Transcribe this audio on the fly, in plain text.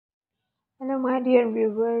Hello, my dear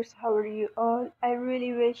viewers. How are you all? I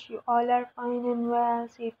really wish you all are fine and well,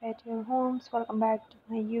 safe at your homes. Welcome back to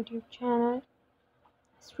my YouTube channel,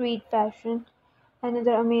 Street Fashion.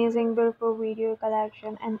 Another amazing, beautiful video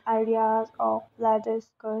collection and ideas of leather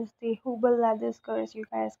skirts. The Hobble leather skirts you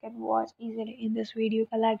guys can watch easily in this video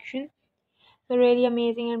collection. The really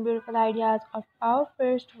amazing and beautiful ideas of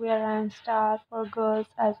outfits to wear and style for girls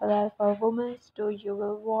as well as for women. So you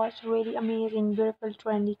will watch really amazing, beautiful,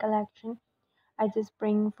 trendy collection I just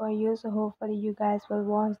bring for you. So hopefully you guys will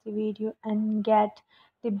watch the video and get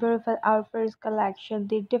the beautiful outfits collection,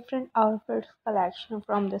 the different outfits collection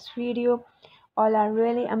from this video. All are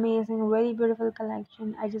really amazing, really beautiful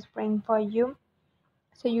collection I just bring for you.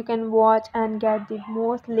 So you can watch and get the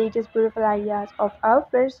most latest beautiful ideas of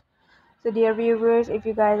outfits. So dear viewers, if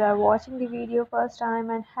you guys are watching the video first time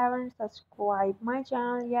and haven't subscribed my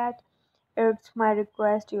channel yet, it's my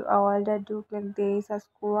request to all that do click the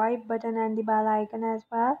subscribe button and the bell icon as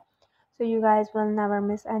well. So you guys will never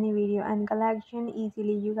miss any video and collection.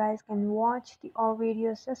 Easily you guys can watch the all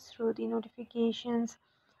videos just through the notifications.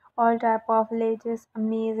 All type of latest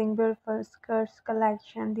amazing beautiful skirts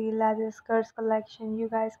collection. The leather skirts collection you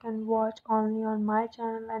guys can watch only on my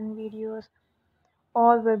channel and videos.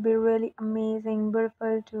 All will be really amazing,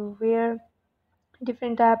 beautiful to wear,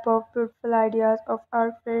 different type of beautiful ideas of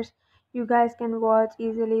outfits you guys can watch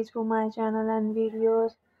easily through my channel and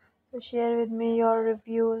videos. So share with me your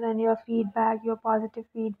reviews and your feedback, your positive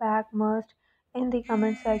feedback must in the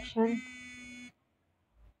comment section.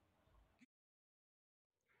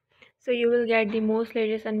 So you will get the most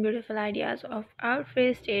latest and beautiful ideas of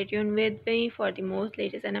outfits. Stay tuned with me for the most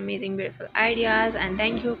latest and amazing beautiful ideas, and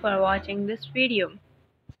thank you for watching this video.